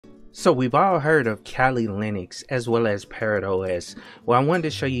So we've all heard of Kali Linux as well as Parrot OS. Well, I wanted to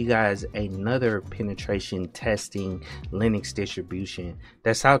show you guys another penetration testing Linux distribution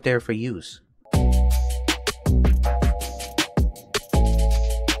that's out there for use.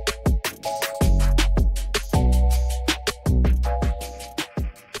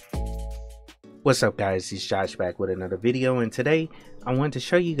 What's up guys, it's Josh back with another video, and today I want to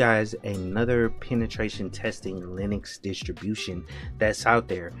show you guys another penetration testing Linux distribution that's out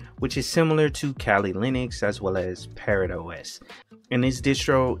there, which is similar to Kali Linux as well as Parrot OS. And this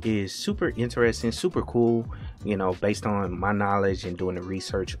distro is super interesting, super cool, you know, based on my knowledge and doing the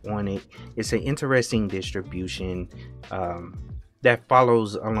research on it. It's an interesting distribution that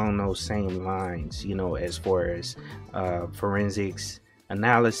follows along those same lines, you know, as far as forensics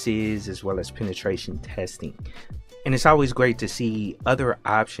analysis as well as penetration testing. And it's always great to see other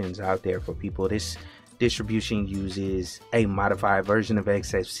options out there for people. This distribution uses a modified version of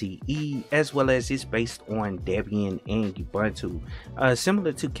XFCE as well as it's based on Debian and Ubuntu,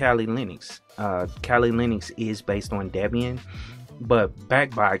 similar to Kali Linux. Kali Linux is based on Debian, but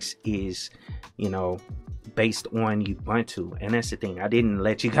BackBox is, you know, based on Ubuntu. And that's the thing, I didn't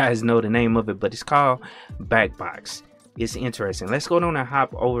let you guys know the name of it, but it's called BackBox. It's interesting. Let's go on and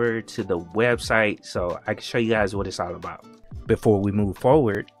hop over to the website so I can show you guys what it's all about. Before we move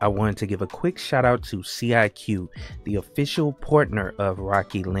forward, I wanted to give a quick shout out to CIQ, the official partner of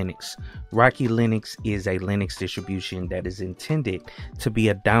Rocky Linux. Rocky Linux is a Linux distribution that is intended to be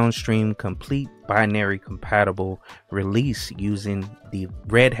a downstream complete binary compatible release using the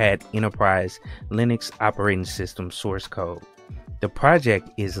Red Hat Enterprise Linux operating system source code. The project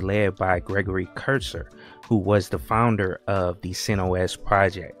is led by Gregory Kurtzer, who was the founder of the CentOS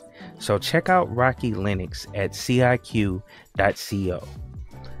project. So check out Rocky Linux at ciq.co.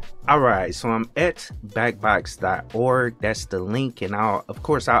 Alright, so I'm at backbox.org. That's the link, and I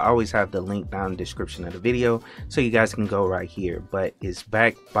always have the link down in the description of the video so you guys can go right here, but it's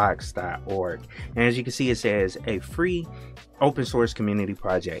backbox.org. And as you can see, it says a free open source community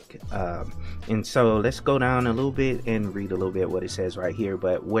project, and so let's go down a little bit and read a little bit what it says right here.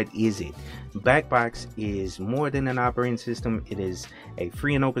 But what is it? BackBox is more than an operating system. It is a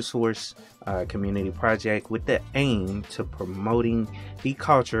free and open source community project with the aim to promoting the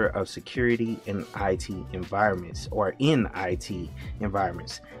culture of security in IT environments, or in IT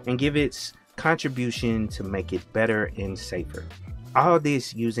environments, and give its contribution to make it better and safer. All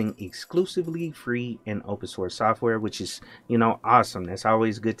this using exclusively free and open source software, which is, you know, awesome. That's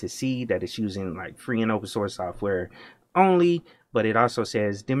always good to see that it's using like free and open source software only, but it also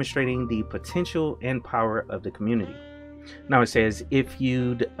says demonstrating the potential and power of the community. Now it says if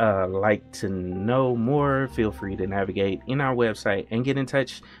you'd like to know more, feel free to navigate in our website and get in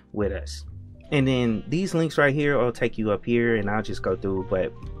touch with us. And then these links right here will take you up here, and I'll just go through,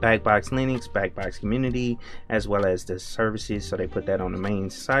 but BackBox Linux, BackBox Community, as well as the services, so they put that on the main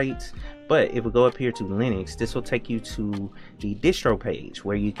site. But if we go up here to Linux, this will take you to the distro page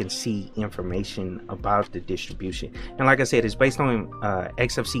where you can see information about the distribution. And like I said, it's based on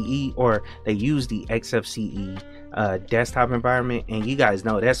XFCE, or they use the XFCE desktop environment, and you guys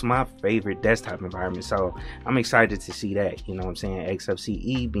know that's my favorite desktop environment, so I'm excited to see that, you know what I'm saying,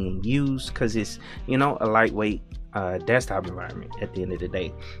 XFCE being used, because it's, you know, a lightweight desktop environment at the end of the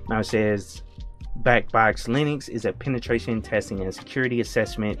day. Now it says BackBox Linux is a penetration testing and security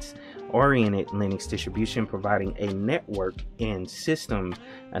assessments oriented Linux distribution providing a network and system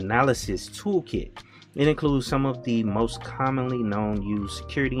analysis toolkit. It includes some of the most commonly known used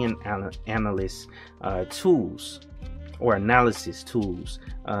security and analysis tools, or analysis tools,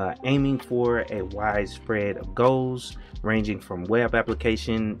 aiming for a wide spread of goals ranging from web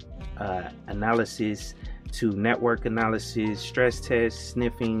application analysis to network analysis, stress tests,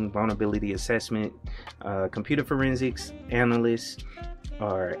 sniffing, vulnerability assessment, computer forensics analysis,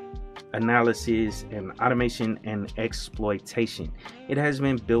 or analysis, and automation and exploitation. It has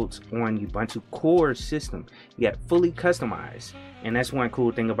been built on Ubuntu core system, yet fully customized. And that's one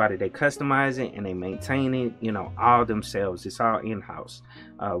cool thing about it. They customize it and they maintain it, you know, all themselves. It's all in-house,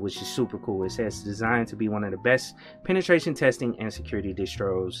 which is super cool. It says designed to be one of the best penetration testing and security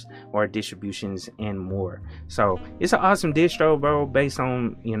distros or distributions and more. So it's an awesome distro, bro, based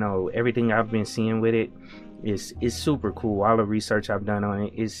on, you know, everything I've been seeing with it. It's super cool. All the research I've done on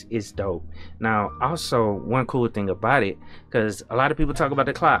it is dope. Now also, one cool thing about it, because a lot of people talk about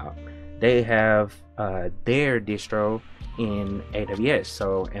the cloud, they have their distro in AWS,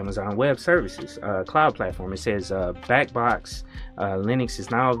 so Amazon Web Services cloud platform. It says BackBox Linux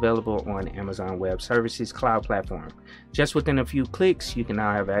is now available on Amazon Web Services cloud platform. Just within a few clicks, you can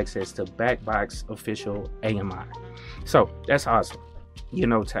now have access to BackBox official AMI. So that's awesome. you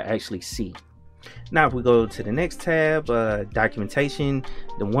know, to actually see. Now if we go to the next tab, documentation,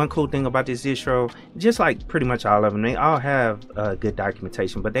 the one cool thing about this distro, just like pretty much all of them, they all have good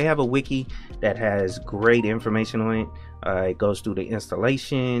documentation, but they have a wiki that has great information on it. It goes through the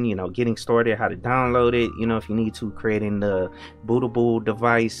installation, you know, getting started, how to download it, you know, if you need to, creating the bootable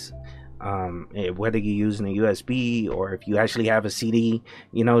device, whether you're using a USB or if you actually have a CD,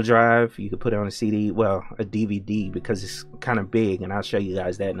 you know, drive, you could put it on a CD, well, a DVD, because it's kind of big, and I'll show you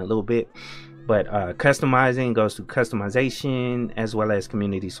guys that in a little bit. But customizing goes to customization as well as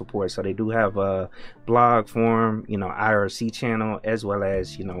community support. So they do have a blog, forum, you know, IRC channel, as well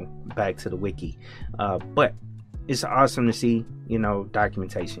as, you know, back to the wiki. But it's awesome to see, you know,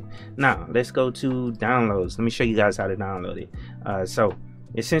 documentation. Now let's go to downloads. Let me show you guys how to download it. So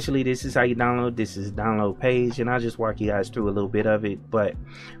essentially this is how you download. This is the download page, and I'll just walk you guys through a little bit of it. But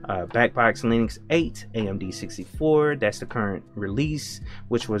BackBox Linux 8 AMD 64, that's the current release,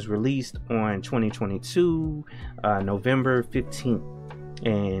 which was released on 2022 November 15th,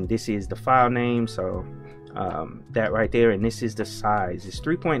 and this is the file name. So that right there, and this is the size. It's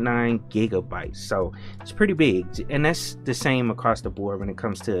 3.9 gigabytes, so it's pretty big, and that's the same across the board when it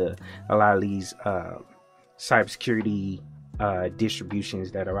comes to a lot of these cybersecurity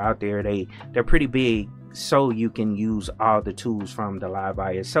distributions that are out there. They're pretty big, so you can use all the tools from the live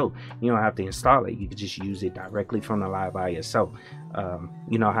ISO. You don't have to install it, you can just use it directly from the live ISO.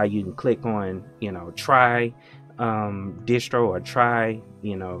 You know how you can click on, you know, try distro, or try,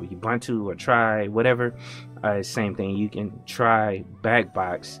 you know, Ubuntu, or try whatever. Same thing, you can try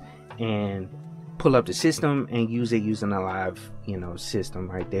BackBox and pull up the system and use it using a live, you know, system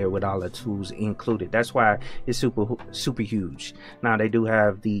right there with all the tools included. That's why it's super huge. Now they do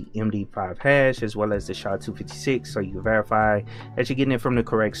have the MD5 hash as well as the SHA-256, so you can verify that you're getting it from the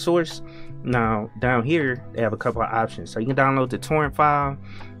correct source. Now down here they have a couple of options, so you can download the torrent file,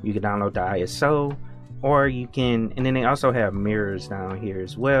 you can download the ISO, or you can, and then they also have mirrors down here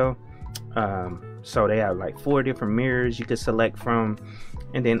as well. So they have like 4 different mirrors you can select from.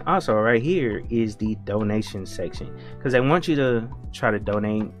 And then also right here is the donation section, because they want you to try to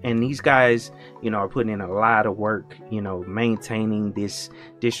donate. And these guys, you know, are putting in a lot of work, you know, maintaining this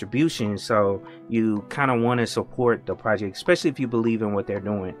distribution. So you kind of want to support the project, especially if you believe in what they're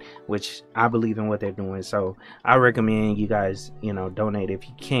doing, which I believe in what they're doing. So I recommend you guys, you know, donate if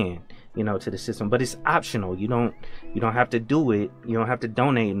you can, you know, to the system. But it's optional. You don't have to do it. You don't have to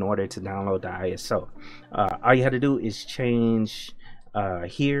donate in order to download the ISO. All you have to do is change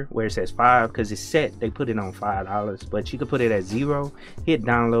here where it says 5, because it's set, they put it on $5, but you can put it at 0, hit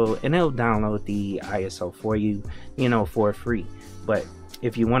download, and it'll download the ISO for you, you know, for free. But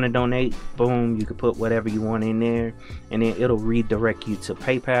if you want to donate, boom, you can put whatever you want in there, and then it'll redirect you to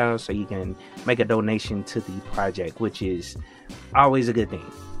PayPal, so you can make a donation to the project, which is always a good thing,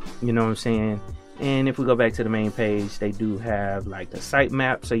 you know what I'm saying. And if we go back to the main page, they do have like the site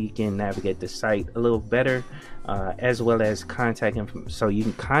map, so you can navigate the site a little better, as well as contact them, so you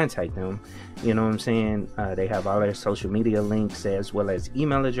can contact them, you know what I'm saying. They have all their social media links as well as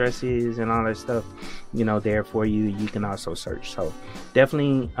email addresses and all that stuff, you know, there for you. You can also search, so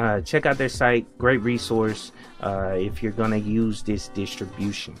definitely check out their site. Great resource if you're gonna use this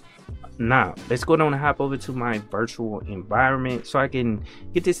distribution. Now let's go down and hop over to my virtual environment so I can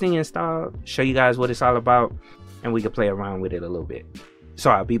get this thing installed, show you guys what it's all about, and we can play around with it a little bit.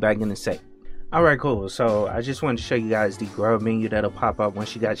 So I'll be back in a sec. Alright, cool. So I just wanted to show you guys the grub menu that'll pop up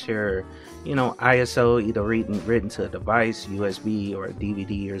once you got your, you know, ISO either written to a device, USB, or a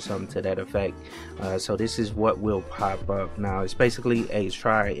DVD or something to that effect. So this is what will pop up. Now it's basically a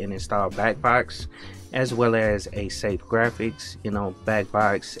try and install BackBox, as well as a safe graphics, you know,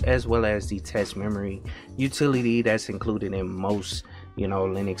 BackBox, as well as the test memory utility that's included in most, you know,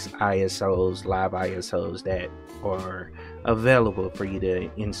 Linux ISOs, live ISOs that are available for you to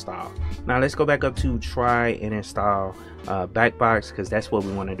install. Now let's go back up to try and install BackBox, because that's what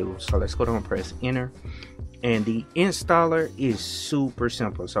we want to do. So let's go down and press enter, and the installer is super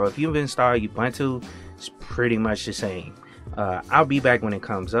simple. So if you've installed Ubuntu, it's pretty much the same. I'll be back when it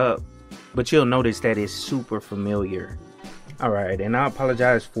comes up, but you'll notice that it's super familiar. Alright, and I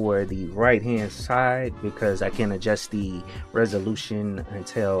apologize for the right hand side because I can adjust the resolution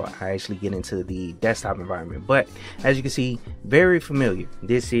until I actually get into the desktop environment. But as you can see, very familiar.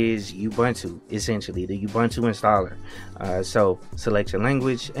 This is Ubuntu, essentially the Ubuntu installer. So select your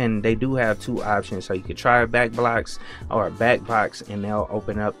language, and they do have 2 options. So you can try BackBox or BackBox, and they'll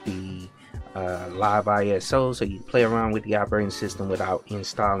open up the live ISO, so you can play around with the operating system without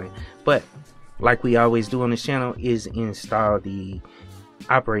installing. But like we always do on this channel, is install the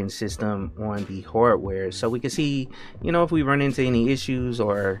operating system on the hardware, so we can see, you know, if we run into any issues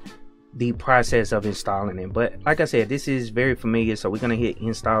or the process of installing it. But like I said, this is very familiar, so we're going to hit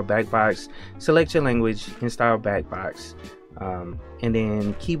install BackBox, select your language, install BackBox, and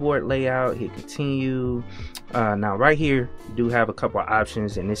then keyboard layout, hit continue. Now right here you do have a couple of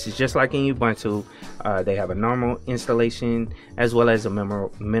options, and this is just like in Ubuntu. They have a normal installation as well as a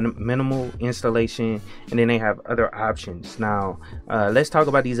minimal installation, and then they have other options. Now let's talk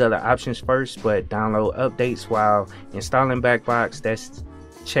about these other options first. But download updates while installing BackBox, that's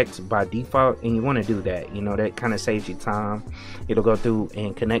checked by default, and you want to do that. You know, that kind of saves you time. It'll go through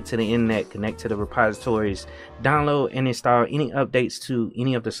and connect to the internet, connect to the repositories, download and install any updates to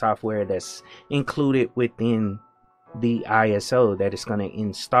any of the software that's included within the ISO that it's going to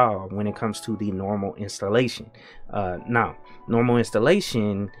install when it comes to the normal installation. Now normal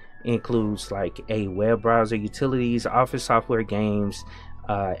installation includes like a web browser, utilities, office software, games,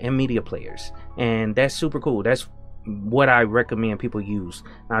 and media players, and that's super cool. That's what I recommend people use.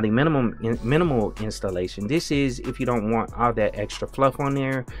 Now the minimal installation, this is if you don't want all that extra fluff on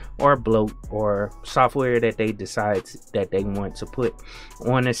there or bloat or software that they decide that they want to put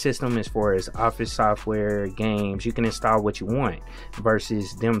on the system. As far as office software, games, you can install what you want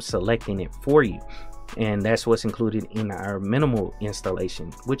versus them selecting it for you, and that's what's included in our minimal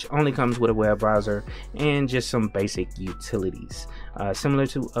installation, which only comes with a web browser and just some basic utilities, similar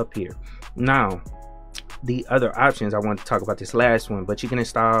to up here. Now the other options, I want to talk about this last one, but you can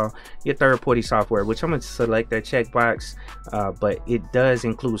install your third-party software, which I'm going to select that checkbox, but it does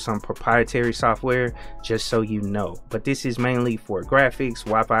include some proprietary software, just so you know. But this is mainly for graphics,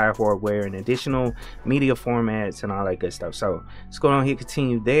 Wi-Fi hardware, and additional media formats and all that good stuff. So let's go on here,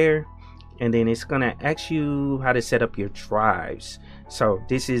 continue there, and then it's going to ask you how to set up your drives. So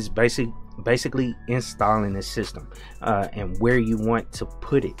this is basically installing the system and where you want to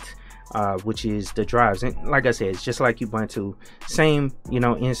put it. Which is the drives. And like I said, it's just like Ubuntu, same, you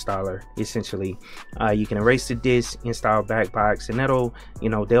know, installer essentially. You can erase the disk, install BackBox, and that'll, you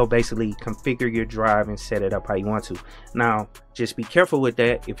know, they'll basically configure your drive and set it up how you want to. Now just be careful with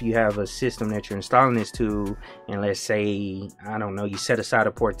that. If you have a system that you're installing this to, and let's say, I don't know, you set aside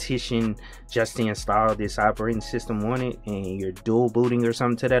a partition just to install this operating system on it, and you're dual booting or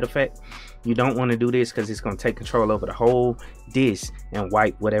something to that effect, you don't want to do this, because it's going to take control over the whole disk and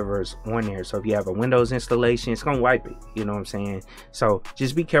wipe whatever's on there. So if you have a Windows installation, it's going to wipe it, you know what I'm saying? So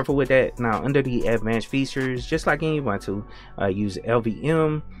just be careful with that. Now under the advanced features, just like in Ubuntu, use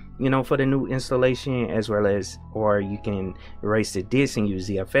LVM, you know, for the new installation, as well as, or you can erase the disk and use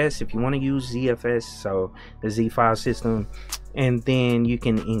ZFS if you want to use ZFS, so the Z file system, and then you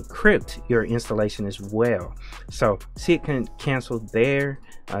can encrypt your installation as well. So see, it can cancel there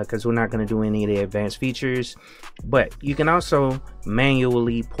because we're not going to do any of the advanced features, but you can also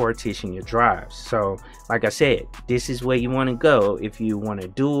manually partition your drives. So like I said, this is where you want to go if you want to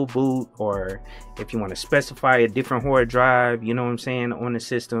dual boot, or if you want to specify a different hard drive, you know what I'm saying, on the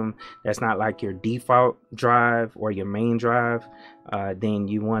system that's not like your default drive or your main drive. Then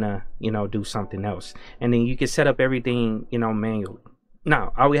you want to, you know, do something else, and then you can set up everything, you know, manually.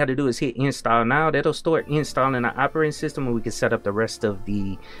 Now all we have to do is hit install. Now that'll start installing the operating system, and we can set up the rest of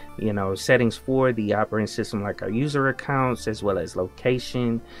the, you know, settings for the operating system, like our user accounts as well as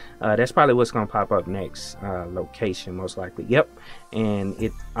location. That's probably what's going to pop up next, location most likely. Yep, and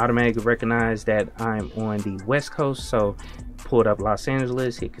it automatically recognized that I'm on the West Coast, so pulled up Los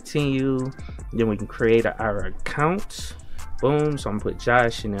Angeles, hit continue, then we can create our account. Boom. So I'm gonna put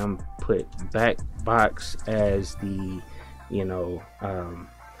Josh, and then put BackBox as the, you know,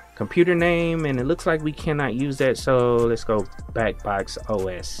 computer name, and it looks like we cannot use that, so let's go BackBox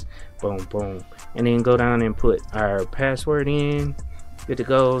OS. Boom, boom, and then go down and put our password in. Good to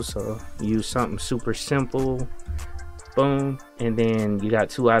go. So use something super simple. Boom, and then you got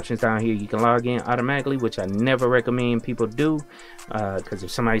two options down here. You can log in automatically, which I never recommend people do, because if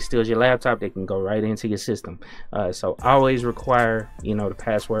somebody steals your laptop, they can go right into your system. So always require, you know, the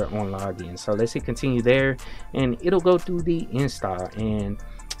password on login. So let's hit continue there, and it'll go through the install, and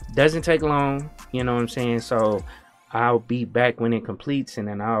doesn't take long, you know what I'm saying? So I'll be back when it completes, and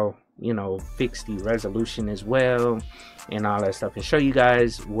then I'll, you know, fix the resolution as well and all that stuff, and show you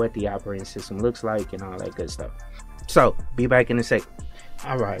guys what the operating system looks like and all that good stuff. So be back in a sec.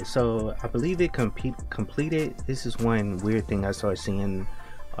 All right, so I believe it completed. This is one weird thing I started seeing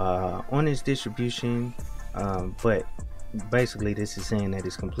on this distribution, but basically this is saying that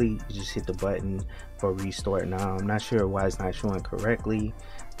it's complete. You just hit the button for restart. Now I'm not sure why it's not showing correctly,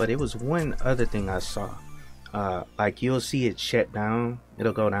 but it was one other thing I saw. Like you'll see it shut down,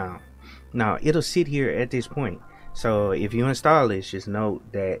 it'll go down. Now it'll sit here at this point. So if you install this, just note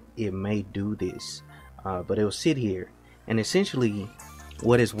that it may do this, but it will sit here, and essentially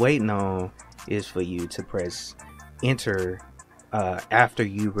what it's waiting on is for you to press enter after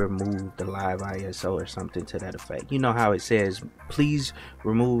you remove the live ISO or something to that effect. You know how it says please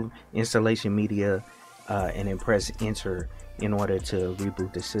remove installation media and then press enter in order to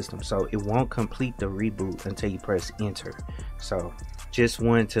reboot the system. So it won't complete the reboot until you press enter. So just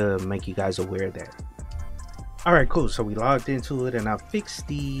wanted to make you guys aware of that. Alright, cool. So we logged into it and I fixed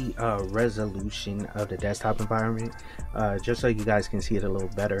the resolution of the desktop environment just so you guys can see it a little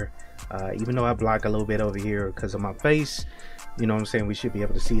better. Even though I block a little bit over here because of my face, you know what I'm saying, we should be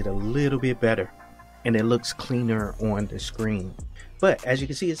able to see it a little bit better and it looks cleaner on the screen. But as you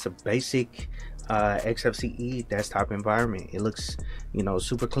can see, it's a basic XFCE desktop environment. It looks, you know,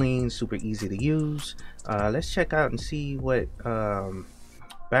 super clean, super easy to use. Let's check out and see what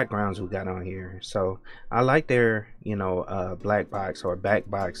backgrounds we got on here. So I like their, you know, black box or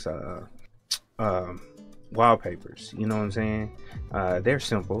BackBox wallpapers, you know what I'm saying. They're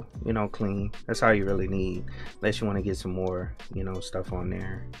simple, you know, clean. That's all you really need, unless you want to get some more, you know, stuff on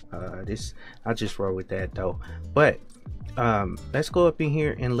there. I'll just roll with that though. But let's go up in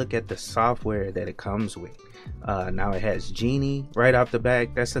here and look at the software that it comes with. Now it has Genie right off the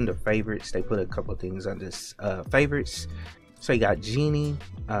back. That's under favorites. They put a couple things under favorites. So you got Genie,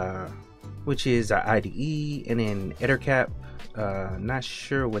 which is an IDE, and then EtherCap. Not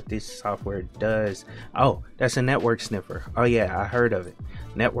sure what this software does. Oh, that's a network sniffer. Oh yeah, I heard of it.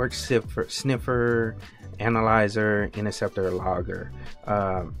 Network sniffer, analyzer, interceptor, logger,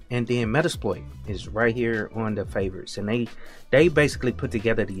 and then Metasploit is right here on the favorites, and they basically put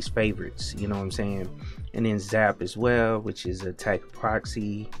together these favorites, you know what I'm saying. And then Zap as well, which is attack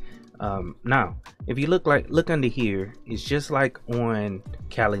proxy. Now if you look under here, it's just like on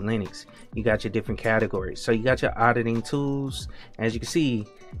Kali Linux. You got your different categories. So you got your auditing tools. As you can see,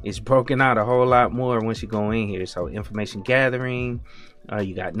 it's broken out a whole lot more once you go in here. So information gathering,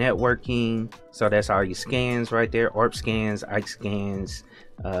 you got networking, so that's all your scans right there, ARP scans, IKE scans,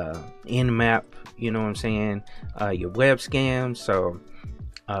 Nmap, you know what I'm saying, your web scams, so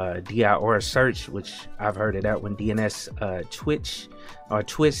DIR search, which I've heard of that one, DNS Twitch or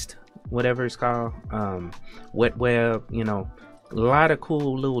Twist, whatever it's called, wet web, you know, a lot of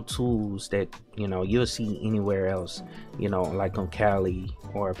cool little tools that, you know, you'll see anywhere else, you know, like on Kali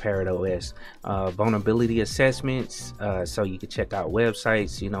or Parrot OS. Vulnerability assessments, so you can check out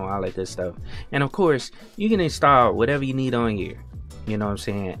websites, you know, all that good stuff. And of course you can install whatever you need on here, you know what I'm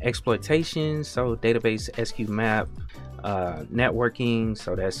saying. Exploitation, so database SQMap, networking,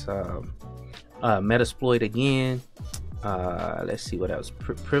 so that's Metasploit again. Let's see what else.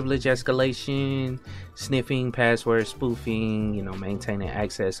 Privilege escalation, sniffing, password spoofing, you know, maintaining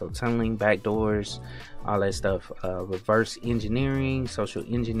access, so tunneling, backdoors, all that stuff. Reverse engineering, social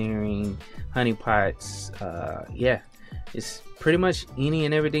engineering, honeypots. Yeah, it's pretty much any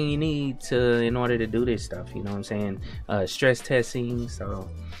and everything you need in order to do this stuff, you know what I'm saying. Stress testing, so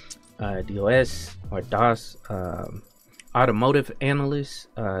DOS or DOS, automotive analyst,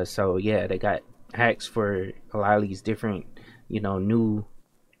 so yeah, they got hacks for a lot of these different, you know, new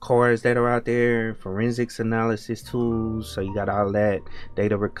cars that are out there. Forensics analysis tools, so you got all that.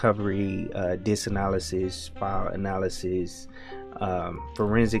 Data recovery, disk analysis, file analysis,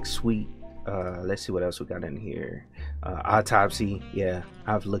 forensic suite. Let's see what else we got in here. Autopsy, yeah,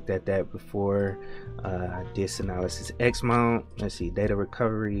 I've looked at that before. Disk analysis, X mount. Let's see, data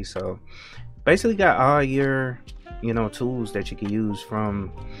recovery. So basically got all your, you know, tools that you can use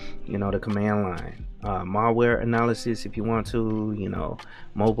from, you know, the command line. Malware analysis if you want to, you know,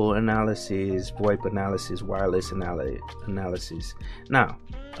 mobile analysis, VoIP analysis, wireless analysis. Now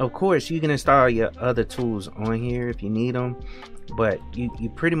of course you can install your other tools on here if you need them, but you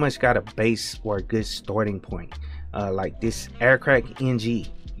pretty much got a base or a good starting point, like this Aircrack NG,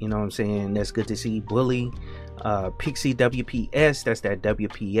 you know what I'm saying. That's good to see. Bully, Pixie WPS, that's that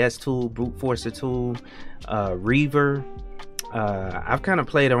WPS tool, brute forcer tool. Reaver, I've kind of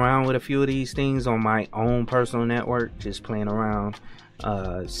played around with a few of these things on my own personal network, just playing around.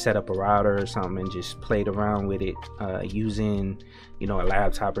 Set up a router or something and just played around with it, using, you know, a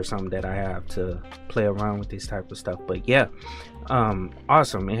laptop or something that I have to play around with this type of stuff. But yeah,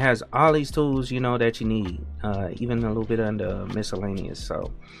 awesome. It has all these tools, you know, that you need, even a little bit under miscellaneous.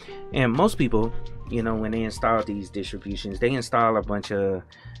 So, and most people, you know, when they install these distributions, they install a bunch of,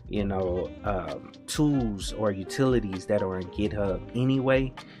 you know, tools or utilities that are in GitHub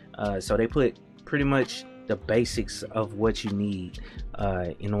anyway. So they put pretty much the basics of what you need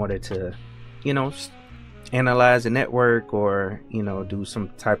in order to, you know, analyze a network or, you know, do some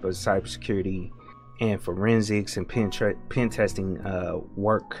type of cybersecurity and forensics and pen testing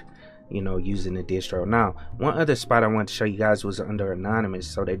work, you know, using the distro. Now, one other spot I want to show you guys was under anonymous.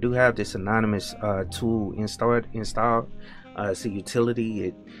 So they do have this anonymous tool installed. It's a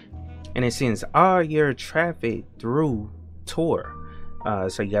utility, and it sends all your traffic through Tor.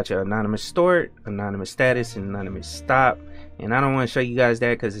 So you got your anonymous start, anonymous status, and anonymous stop. And I don't want to show you guys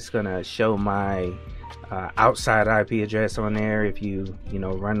that because it's gonna show my outside IP address on there if you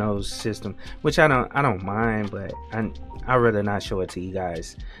know run those systems, which I don't mind, but I'd rather not show it to you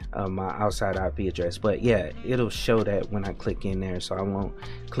guys, my outside IP address. But yeah, it'll show that when I click in there, so I won't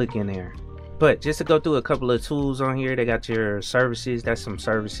click in there. But just to go through a couple of tools on here, they got your services. That's some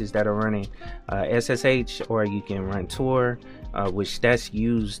services that are running SSH, or you can run Tor, which that's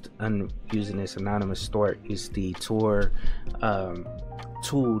used using this anonymous start. Is the Tor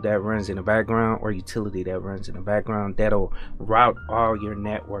tool that runs in the background, or utility that runs in the background, that'll route all your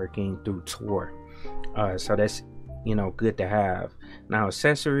networking through Tor. So that's, you know, good to have. Now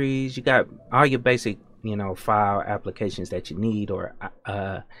accessories, you got all your basic, you know, file applications that you need, or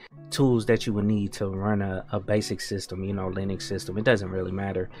tools that you would need to run a basic system, you know, Linux system. It doesn't really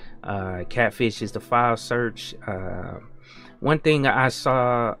matter. Catfish is the file search. One thing I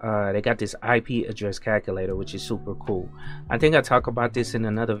saw, they got this IP address calculator, which is super cool. I think I talk about this in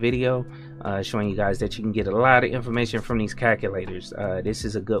another video, showing you guys that you can get a lot of information from these calculators. This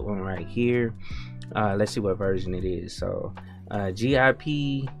is a good one right here. Let's see what version it is. So GIP,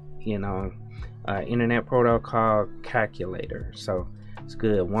 you know, Internet Protocol calculator. So it's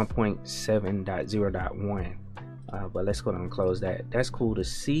good, 1.7.0.1. But let's go ahead and close that. That's cool to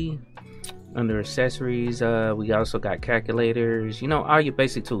see. Under accessories, we also got calculators, you know, all your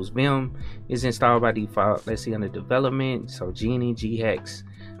basic tools. Vim is installed by default. Let's see, under development, so Genie, GHEX,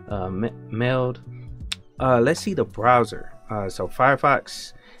 Meld. Let's see the browser. So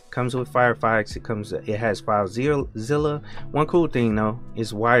Firefox comes with Firefox. It has FileZilla. One cool thing though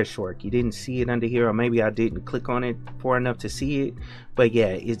is Wireshark. You didn't see it under here, or maybe I didn't click on it far enough to see it, but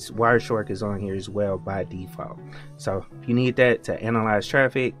yeah, it's Wireshark is on here as well by default. So if you need that to analyze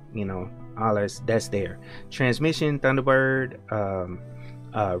traffic, you know, all that's there. Transmission, Thunderbird,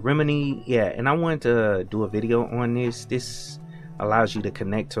 Remini, yeah. And I wanted to do a video on this. This allows you to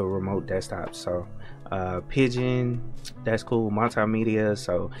connect to a remote desktop. So Pigeon, that's cool. Multimedia,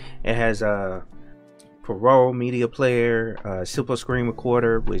 so it has a Parrot media player, simple screen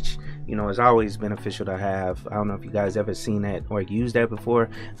recorder, which, you know, is always beneficial to have. I don't know if you guys ever seen that or used that before.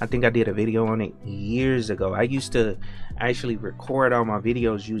 I think I did a video on it years ago. I used to actually record all my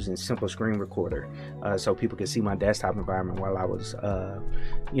videos using simple screen recorder, so people could see my desktop environment while I was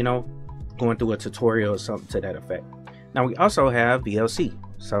you know, going through a tutorial or something to that effect. Now we also have VLC,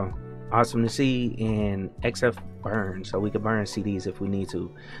 so awesome to see, in XF burn, so we can burn CDs if we need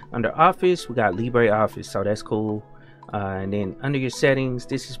to. Under Office, we got LibreOffice, so that's cool. And then under your settings,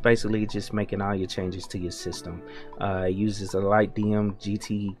 this is basically just making all your changes to your system. It uses a LightDM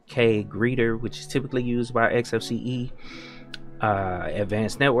GTK greeter, which is typically used by XFCE.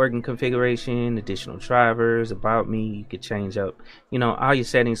 Advanced networking configuration, additional drivers, about me. You could change up, you know, all your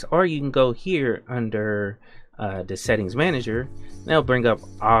settings, or you can go here under the settings manager. They'll bring up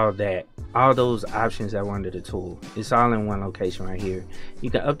all those options that were under the tool. It's all in one location right here. You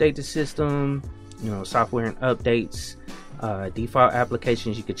can update the system, you know, software and updates, default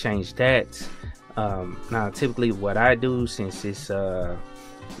applications, you could change that. Now typically what I do, since it's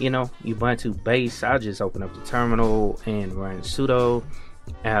you know, Ubuntu base, I'll just open up the terminal and run sudo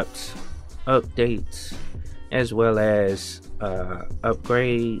apt updates, as well as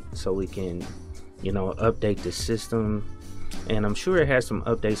upgrade, so we can, you know, update the system. And I'm sure it has some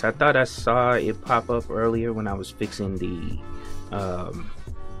updates. I thought I saw it pop up earlier when I was fixing the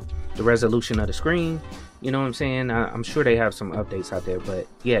resolution of the screen, you know what I'm saying. I'm sure they have some updates out there, but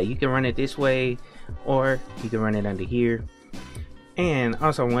yeah, you can run it this way, or you can run it under here. And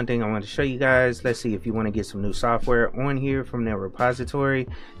also, one thing I want to show you guys, let's see, if you want to get some new software on here from their repository,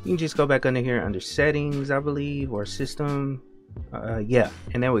 you can just go back under here under settings, I believe, or system. Yeah,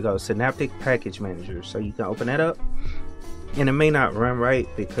 and there we go, Synaptic Package Manager. So you can open that up, and it may not run right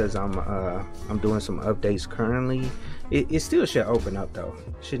because I'm doing some updates currently. It still should open up though,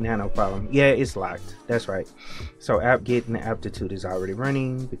 shouldn't have no problem. Yeah, it's locked, that's right. So apt-get and aptitude is already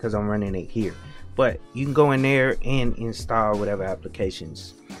running because I'm running it here. But you can go in there and install whatever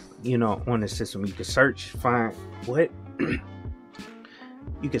applications, you know, on the system. You can search, find what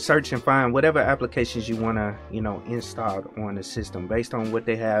you can search and find whatever applications you want to, you know, install on the system based on what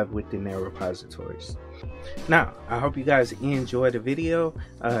they have within their repositories. Now, I hope you guys enjoyed the video.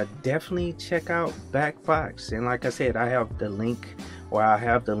 Definitely check out BackBox, and like I said, I have the link or I'll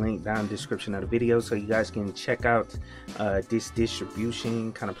have the link down in the description of the video so you guys can check out this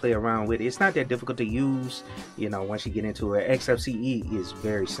distribution, kind of play around with it. It's not that difficult to use, you know, once you get into it. XFCE is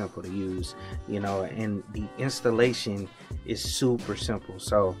very simple to use, you know, and the installation is super simple.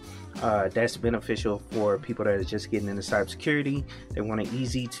 So that's beneficial for people that are just getting into cybersecurity. They want an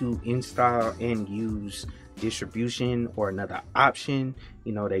easy to install and use distribution or another option,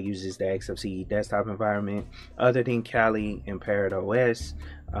 you know, that uses the XFCE desktop environment other than Kali and Parrot OS.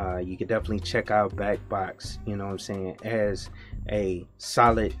 You can definitely check out BackBox, you know what I'm saying, as a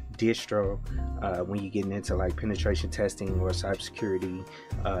solid distro when you're getting into like penetration testing or cybersecurity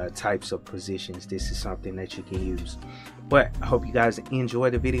types of positions. This is something that you can use. But I hope you guys enjoy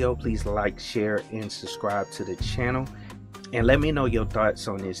the video. Please like, share, and subscribe to the channel. And let me know your thoughts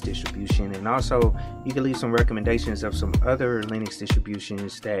on this distribution, and also you can leave some recommendations of some other Linux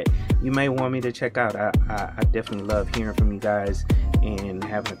distributions that you may want me to check out. I definitely love hearing from you guys and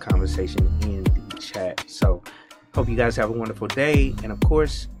having a conversation in the chat. So hope you guys have a wonderful day, and of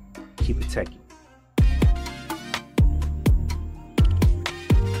course, keep it techie.